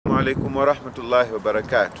alaikum wa rahmatullahi wa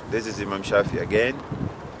barakatuh. This is Imam Shafi again,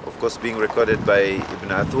 of course being recorded by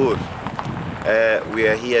Ibn Athur. We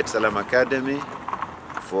are here at Salam Academy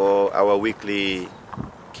for our weekly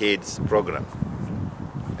kids program.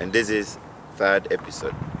 And this is third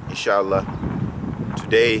episode. Inshallah,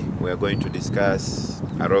 today we are going to discuss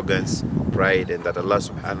arrogance, pride, and that Allah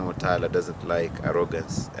subhanahu wa ta'ala doesn't like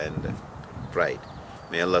arrogance and pride.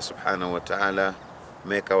 May Allah subhanahu wa ta'ala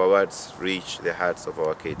make our words reach the hearts of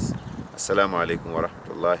our kids. Assalamu alaikum wa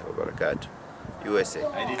rahmatullahi wa barakatuh. USA.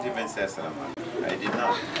 I didn't even say assalamu alaikum. I did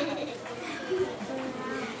not.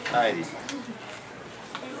 I did.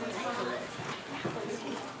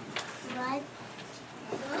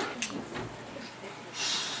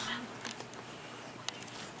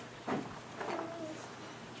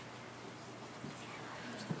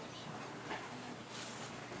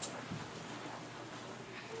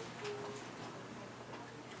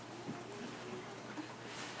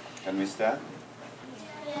 Can we start?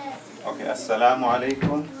 Yes. Okay, assalamu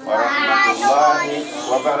alaikum wa rahmatullahi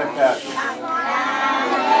wa barakatuh.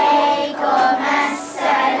 Alaikum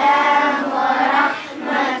assalam wa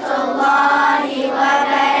rahmatullahi wa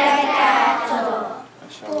barakatuh.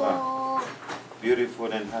 MashaAllah.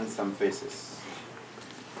 Beautiful and handsome faces.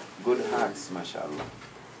 Good hearts, mashallah.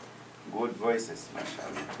 Good voices,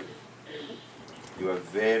 mashallah. You are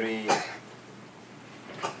very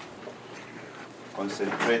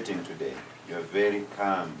concentrating today. You are very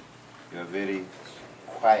calm. You are very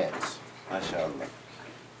quiet, mashallah.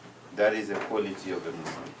 That is a quality of a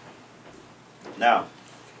Muslim. Now,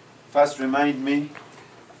 first remind me,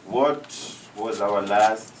 what was our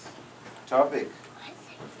last topic?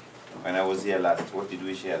 When I was here last, what did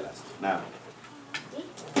we share last? Now,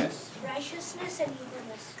 yes. Righteousness and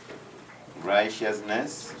evilness.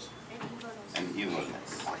 Righteousness and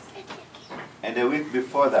evilness. And a week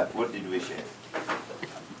before that, what did we share?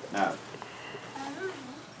 Now.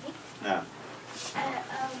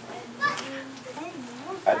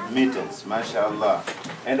 Admittance, mashallah.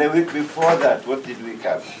 And a week before that, what did we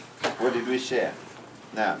cover? What did we share?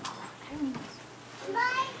 Now.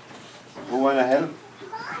 Who wanna help?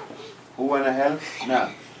 Who wanna help?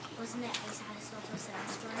 Now. Wasn't it Isa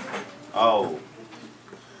story? Oh.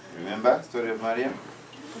 Remember story of Maryam?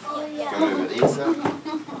 Oh, yeah. Story of Isa?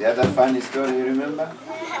 The other funny story you remember?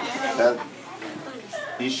 That,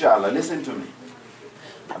 inshallah, listen to me.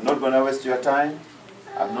 I'm not going to waste your time.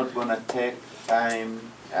 I'm not going to take time,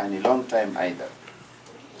 any long time either.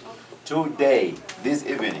 Today, this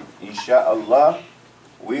evening, inshallah,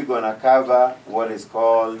 we're going to cover what is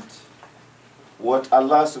called, what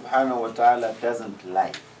Allah subhanahu wa ta'ala doesn't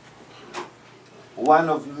like. One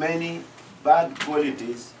of many bad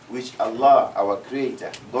qualities which Allah, our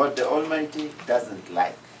Creator, God the Almighty, doesn't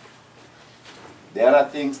like. There are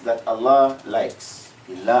things that Allah likes,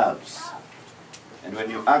 He loves. And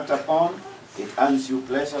when you act upon, it earns you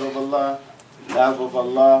pleasure of Allah, love of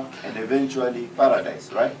Allah, and eventually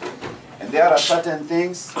paradise, right? And there are certain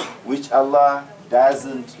things which Allah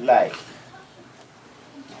doesn't like.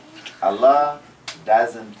 Allah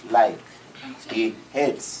doesn't like. He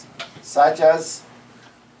hates, such as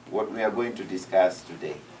what we are going to discuss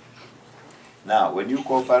today. Now, when you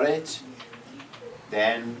cooperate,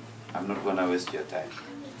 then I'm not going to waste your time.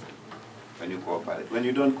 When you cooperate. When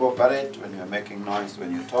you don't cooperate, when you're making noise,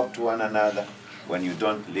 when you talk to one another, when you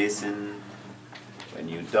don't listen, when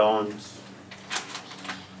you don't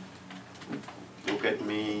look at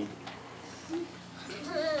me,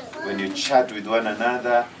 when you chat with one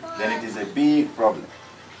another, then it is a big problem.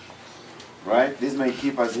 Right? This may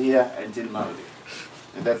keep us here until Maghrib.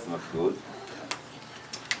 And that's not good.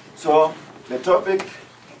 So, the topic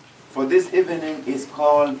for this evening is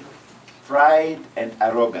called pride and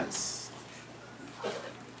arrogance.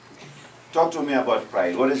 Talk to me about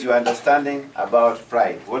pride. What is your understanding about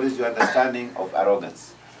pride? What is your understanding of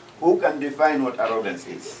arrogance? Who can define what arrogance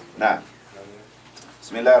is? Now,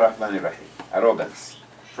 Bismillah ar-Rahman ar-Rahim. Arrogance,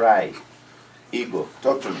 pride, ego.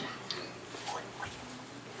 Talk to me.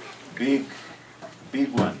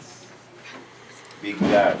 Big ones. Big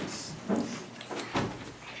girls.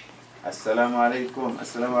 Assalamu alaikum.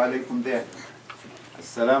 Assalamu alaikum there.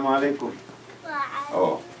 Assalamu alaikum.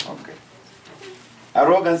 Oh, okay.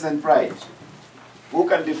 Arrogance and pride. Who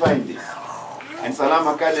can define this? And Salam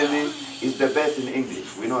Academy is the best in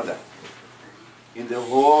English. We know that. In the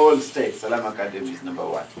whole state, Salam Academy is number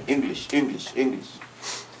one. English.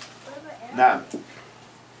 Now.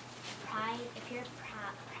 Pride, if you're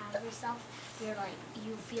proud of yourself, you're like,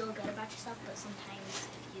 you feel good about yourself, but sometimes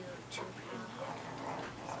if you're too proud.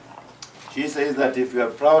 She says that if you are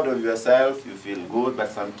proud of yourself, you feel good,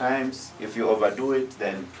 but sometimes if you overdo it,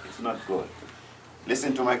 then it's not good.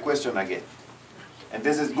 Listen to my question again. And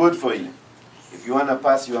this is good for you. If you want to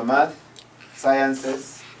pass your math,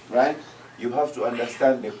 sciences, right? You have to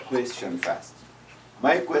understand the question first.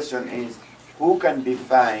 My question is, who can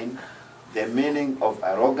define the meaning of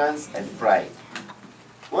arrogance and pride?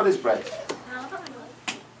 What is pride?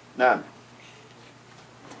 None.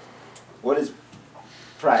 What is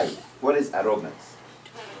pride? What is arrogance?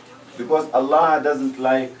 Because Allah doesn't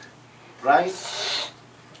like pride,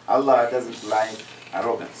 Allah doesn't like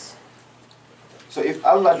arrogance. So if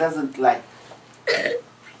Allah doesn't like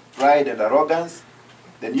pride and arrogance,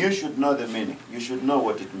 then you should know the meaning. You should know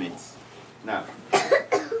what it means. Now,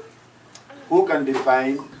 who can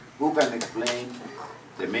define, who can explain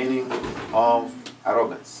the meaning of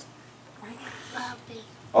arrogance?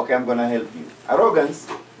 Okay, I'm going to help you. Arrogance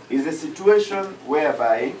is a situation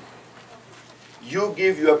whereby you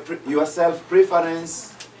give yourself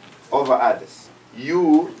preference over others.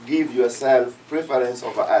 You give yourself preference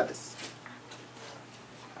over others.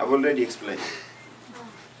 I've already explained.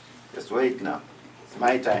 Just wait now. It's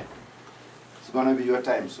my time. It's going to be your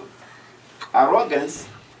time soon. Arrogance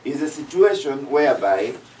is a situation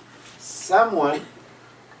whereby someone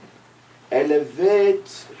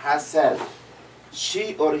elevates herself.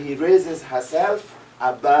 She or he raises herself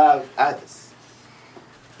above others.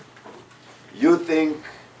 You think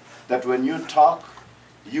that when you talk,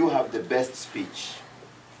 you have the best speech.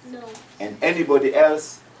 No. And anybody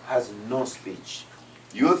else has no speech.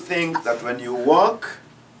 You think that when you walk,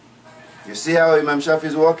 you see how Imam Shafi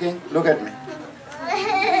is walking? Look at me.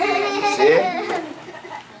 See?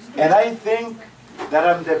 And I think that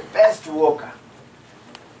I'm the best walker.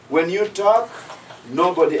 When you talk,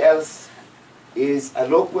 nobody else is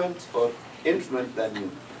eloquent or influent than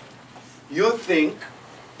you. You think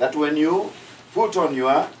that when you put on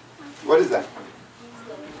your, what is that?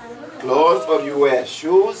 Clothes, or you wear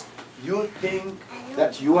shoes, you think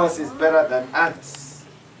that yours is better than others.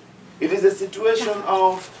 It is a situation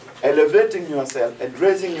of elevating yourself and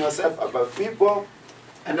raising yourself above people,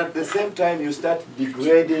 and at the same time you start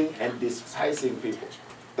degrading and despising people.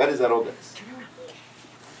 That is arrogance.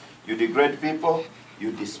 You degrade people,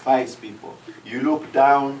 you despise people. You look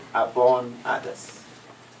down upon others.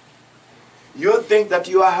 You think that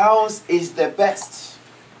your house is the best.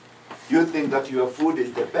 You think that your food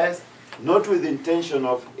is the best, not with intention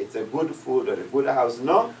of it's a good food or a good house,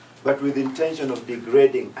 no, but with intention of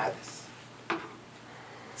degrading others.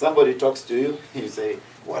 Somebody talks to you, you say,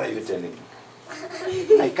 what are you telling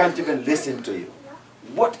me? I can't even listen to you.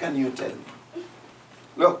 What can you tell me?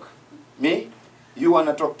 Look, me, you want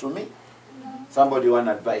to talk to me? Somebody want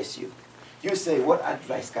to advise you. You say, what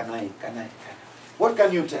advice can I? What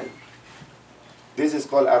can you tell me? This is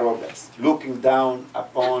called arrogance, looking down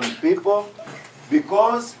upon people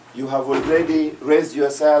because you have already raised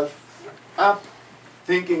yourself up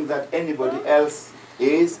thinking that anybody else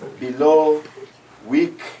is below,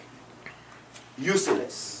 weak,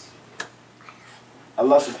 useless.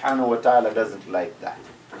 Allah subhanahu wa ta'ala doesn't like that.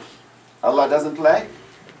 Allah doesn't like?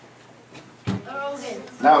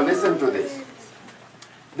 Now listen to this.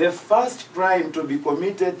 The first crime to be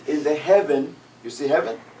committed in the heaven, you see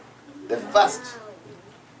heaven? The first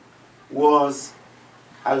was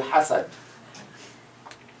al-hasad.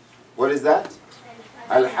 What is that?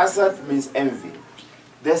 Al-hasad means envy.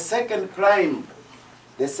 The second crime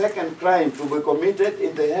to be committed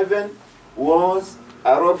in the heaven was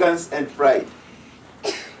arrogance and pride.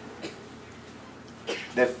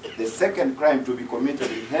 The second crime to be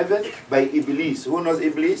committed in heaven by Iblis. Who knows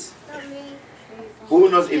Iblis? Who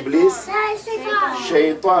knows Iblis?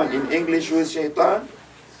 Shaitan. In English, who is Shaitan?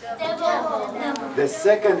 The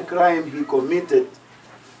second crime he committed,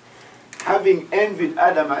 having envied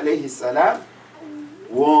Adam alayhi salam,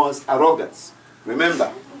 was arrogance.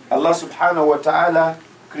 Remember, Allah subhanahu wa ta'ala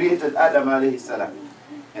created Adam alayhi salam.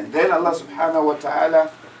 And then Allah subhanahu wa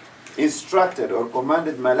ta'ala instructed or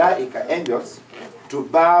commanded malaika, angels, to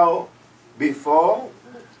bow before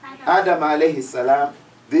Adam alayhi salam.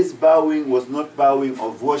 This bowing was not bowing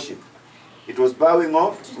of worship. It was bowing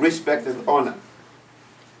of respect and honor.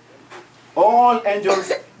 All angels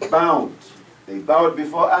bowed. They bowed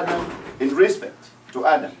before Adam in respect to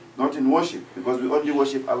Adam, not in worship, because we only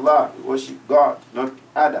worship Allah. We worship God, not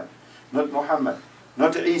Adam, not Muhammad,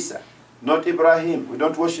 not Isa, not Ibrahim. We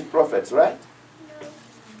don't worship prophets, right?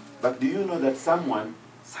 But do you know that someone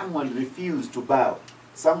refused to bow?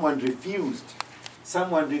 Someone refused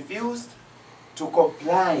to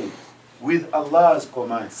comply with Allah's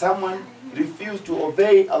command. Someone refused to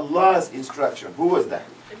obey Allah's instruction. Who was that?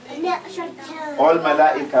 All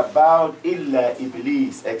malaika bowed illa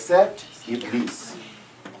Iblis, except Iblis.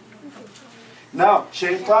 Now,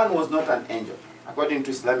 Shaitan was not an angel. according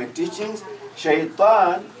to Islamic teachings,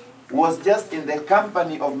 Shaitan was just in the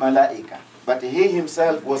company of Malaika, but he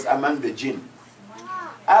himself was among the jinn.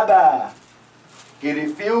 Aba, he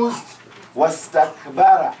refused,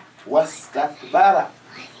 wastakbara,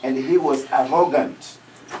 and he was arrogant.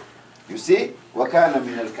 You see, وَكَانَ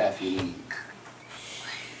مِنَ الْكَافِرِينَ.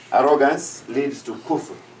 Arrogance leads to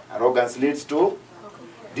kufr. Arrogance leads to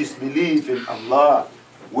disbelief in Allah.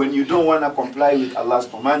 When you don't want to comply with Allah's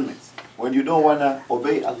commandments, when you don't want to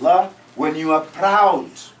obey Allah, when you are proud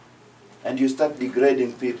and you start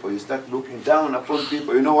degrading people, you start looking down upon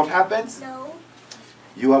people, you know what happens? No.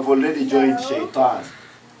 You have already joined Shaitan.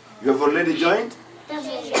 You have already joined?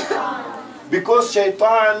 Because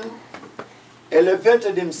Shaitan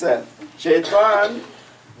elevated himself. Shaitan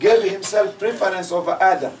gave himself preference over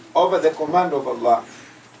Adam, over the command of Allah.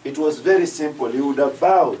 It was very simple. He would have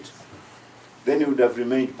bowed. Then he would have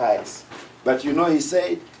remained pious. But you know, he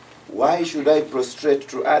said, why should I prostrate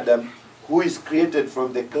to Adam, who is created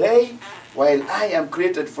from the clay, while I am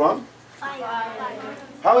created from Fire.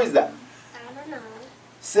 How is that? I don't know.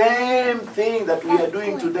 Same thing that we are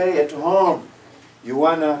doing today at home. You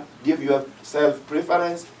want to give yourself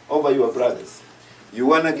preference over your brothers. You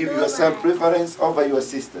want to give yourself preference over your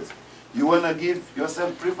sisters. You want to give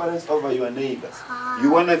yourself preference over your neighbors.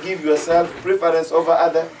 You want to give yourself preference over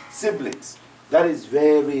other siblings. That is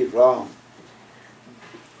very wrong.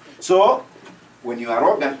 So, when you are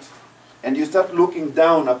arrogant and you start looking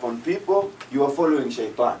down upon people, you are following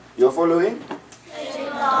Shaitan. You are following?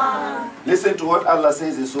 Shaitan. Listen to what Allah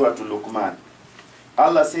says in Surah Luqman.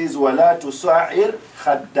 Allah says, وَلَا تُصَعِّرْ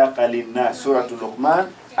خَدَّقَ لِلنَّاسِ Surah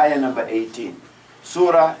Luqman, ayah number 18.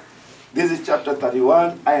 Surah, this is chapter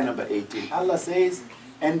 31, ayah number 18. Allah says,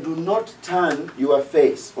 and do not turn your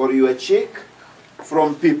face or your cheek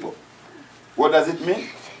from people. What does it mean?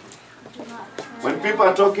 When people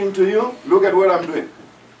are talking to you, look at what I'm doing.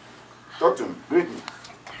 Talk to me, greet me.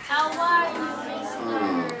 How are you,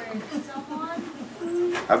 Someone?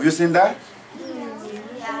 Have you seen that?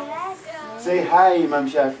 Yes. Say hi, Imam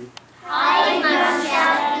Shafi. Hi, Imam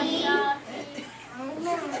Shafi.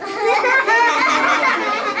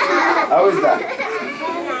 How is that?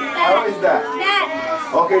 How is that?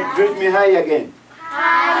 Okay, greet me hi again.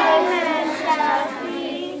 Hi, Imam Shafi.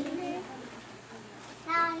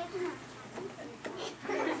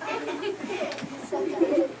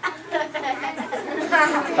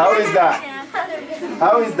 How is that?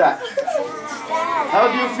 How is that? How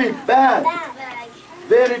do you feel? Bad.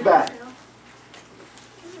 Very bad.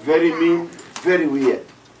 Very mean, very weird.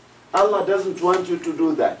 Allah doesn't want you to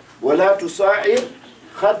do that. وَلَا تُصَعِرْ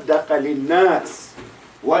خَدَّقَ لِلنَّاسِ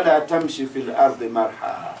وَلَا تَمْشِ فِي الْأَرْضِ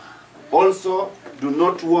مَرْحًا. Also, do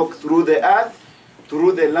not walk through the earth,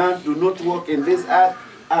 through the land. Do not walk in this earth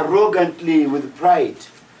arrogantly with pride.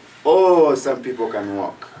 Oh, some people can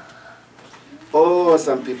walk. Oh,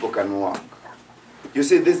 some people can walk. You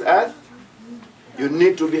see this earth? You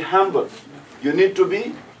need to be humble. You need to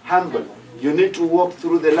be humble. You need to walk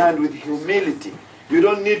through the land with humility. You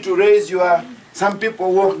don't need to raise your... Some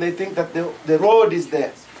people walk, they think that the road is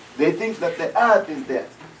theirs. They think that the earth is theirs.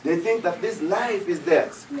 They think that this life is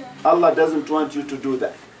theirs. No. Allah doesn't want you to do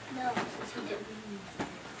that. No.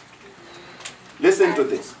 Listen to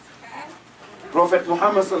this. Prophet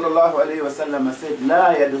Muhammad sallallahu alayhi wa sallam said,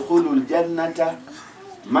 لا يدخل الجنة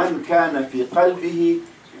من كان في قلبه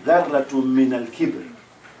ذرة من الكبر.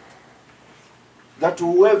 That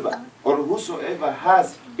whoever or whosoever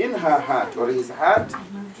has in her heart or his heart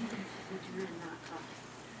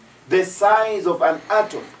the size of an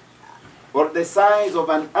atom or the size of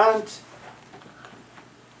an ant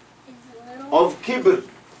of kibr,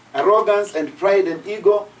 arrogance and pride and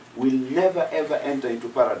ego, will never ever enter into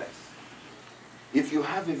paradise. If you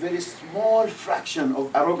have a very small fraction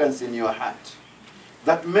of arrogance in your heart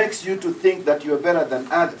that makes you to think that you are better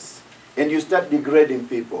than others, and you start degrading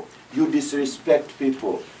people, you disrespect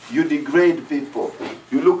people, you degrade people,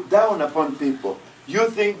 you look down upon people, you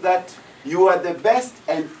think that you are the best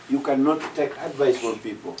and you cannot take advice from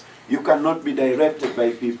people, you cannot be directed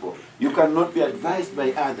by people, you cannot be advised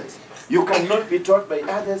by others, you cannot be taught by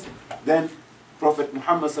others, then Prophet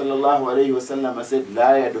Muhammad sallallahu alayhi wa sallam said,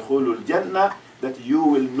 لا يدخل الجنة, that you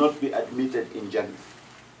will not be admitted in Jannah.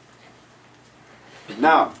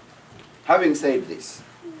 Now, having said this,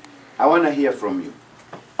 I want to hear from you.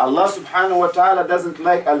 Allah subhanahu wa ta'ala doesn't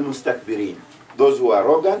like al-mustakbirin, those who are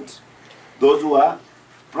arrogant, those who are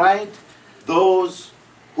pride, those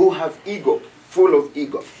who have ego, full of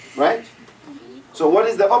ego, right? So what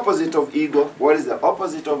is the opposite of ego? What is the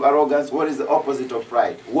opposite of arrogance? What is the opposite of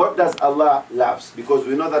pride? What does Allah love? Because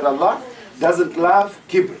we know that Allah doesn't love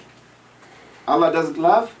kibr. Allah doesn't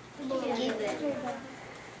love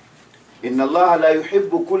Inna Allah la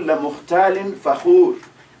yuhibbu kulla mukhtalin fakhur.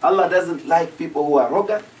 Allah doesn't like people who are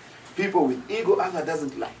arrogant, people with ego. Allah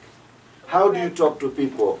doesn't like. How do you talk to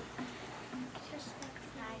people?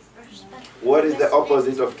 What is the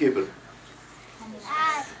opposite of kibr?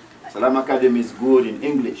 Salam Academy is good in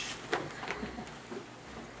English.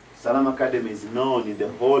 Salam Academy is known in the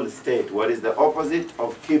whole state. What is the opposite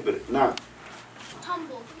of kibr? Now,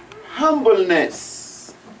 Humble.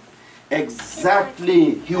 humbleness.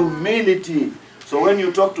 Exactly. Humility. So when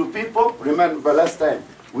you talk to people, remember last time,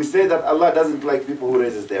 we say that Allah doesn't like people who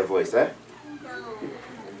raises their voice. Eh? No.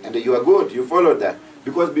 And you are good. You followed that.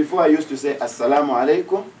 Because before I used to say, Assalamu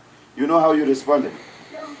alaikum. You know how you responded?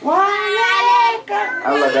 Wa alaikum.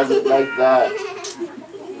 Allah doesn't like that.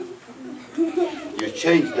 You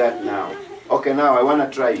change that now. Okay, now I want to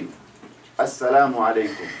try you. Assalamu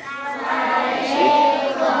alaikum.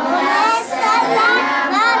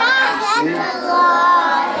 So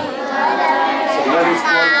that is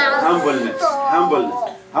called humbleness. Humbleness.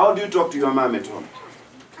 How do you talk to your mom at home?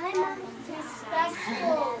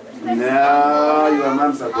 No, your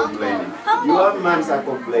moms are complaining. Your moms are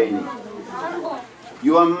complaining.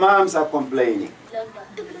 Your moms are complaining.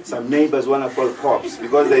 Some neighbors want to call cops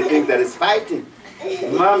because they think there is fighting.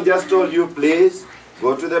 Mom just told you, please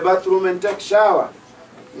go to the bathroom and take shower.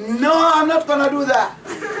 No, I'm not going to do that.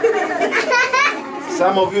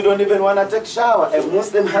 Some of you don't even want to take shower. A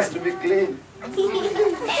Muslim has to be clean.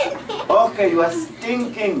 Okay, you are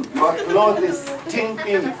stinking. Your clothes is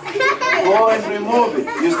stinking. Go and remove it.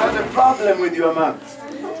 You start a problem with your mom.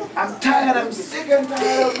 I'm tired, I'm sick and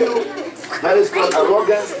tired of you. That is called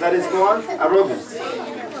arrogance. That is called arrogance.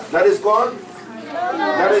 That is called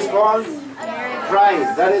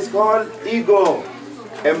pride. That is called ego.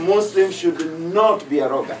 A Muslim should not be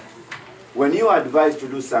arrogant. When you are advised to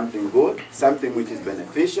do something good, something which is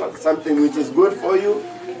beneficial, something which is good for you,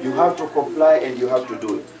 you have to comply and you have to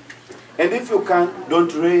do it. And if you can,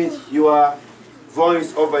 don't raise your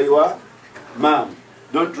voice over your mom.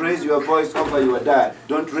 Don't raise your voice over your dad.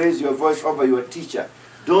 Don't raise your voice over your teacher.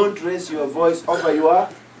 Don't raise your voice over your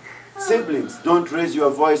siblings. Don't raise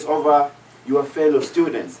your voice over your fellow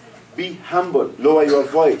students. Be humble. Lower your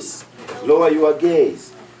voice. Lower your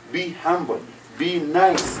gaze. Be humble. Be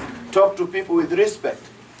nice. Talk to people with respect.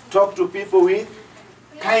 Talk to people with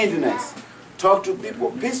kindness. Talk to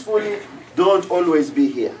people peacefully. Don't always be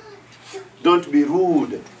here. Don't be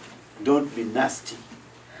rude. Don't be nasty.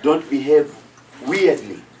 Don't behave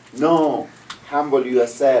weirdly. No. Humble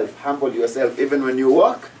yourself. Humble yourself. Even when you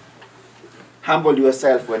walk, humble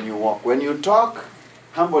yourself when you walk. When you talk,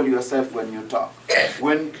 humble yourself when you talk.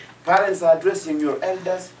 When parents are addressing your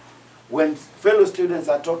elders, when fellow students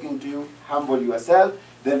are talking to you, humble yourself.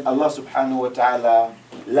 Then Allah subhanahu wa ta'ala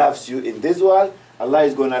loves you in this world. Allah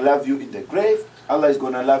is going to love you in the grave. Allah is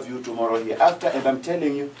going to love you tomorrow hereafter. And I'm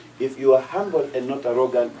telling you, if you are humble and not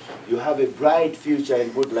arrogant, you have a bright future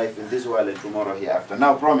and good life in this world and tomorrow hereafter.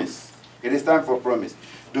 Now promise. It is time for promise.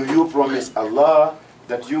 Do you promise Allah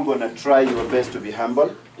that you're going to try your best to be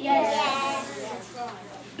humble? Yes.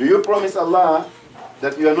 Do you promise Allah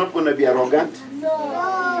that you are not going to be arrogant?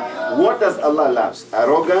 No. What does Allah love?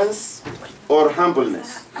 Arrogance or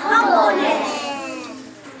humbleness? Humbleness.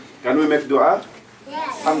 Can we make dua?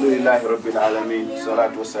 Yes. Alhamdulillahi Rabbil Alameen.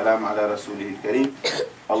 Salatu wassalam ala Rasulihil Kareem.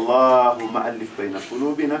 Allahumma alif bayna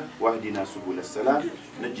qulubina wahdina subul as-salam.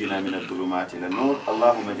 Najjina min al-dhulumati ila an-nur.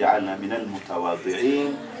 Allahumma ja'alna min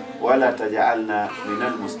al-mutawadhi'in wa la taj'alna min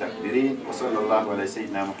al-mustakbirin. Wa sallallahu ala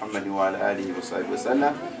sayyidina Muhammadin wa ala alihi wa sahbihi wa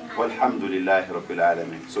sallam. Walhamdulillahi Rabbil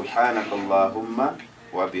Alameen. Subhanakallahumma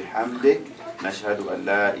wa bihamdik. Nashhadu an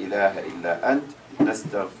la ilaha illa ant.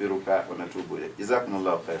 Nastaghfiruka wa natubu ilayk.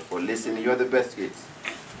 Jazakumullahu khair for listening. You are the best kids.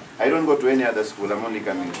 I don't go to any other school. I'm only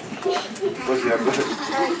coming because you are good.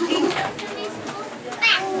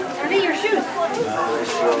 Turn in your shoes.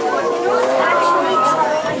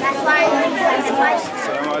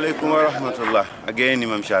 Assalamu alaikum wa rahmatullah. Again,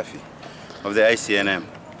 Imam Shafi of the ICNM.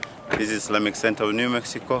 This is Islamic Center of New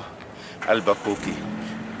Mexico, Albuquerque,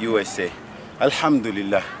 USA.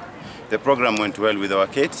 Alhamdulillah. The program went well with our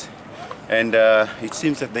kids. And it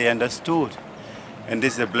seems that they understood. And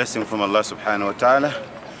this is a blessing from Allah subhanahu wa ta'ala.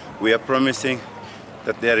 We are promising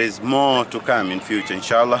that there is more to come in future,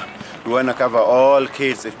 inshallah. We want to cover all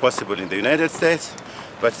kids, if possible, in the United States,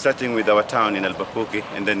 but starting with our town in Albuquerque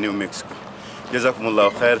and then New Mexico.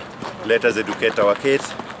 Jazakumullahu khair. Let us educate our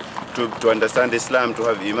kids to understand Islam, to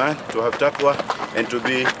have iman, to have taqwa, and to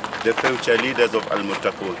be the future leaders of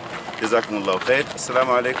al-muttaqun. Jazakumullahu khair.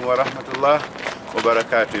 Assalamu alaikum wa rahmatullah wa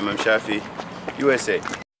barakatuh. Imam Shafi, USA.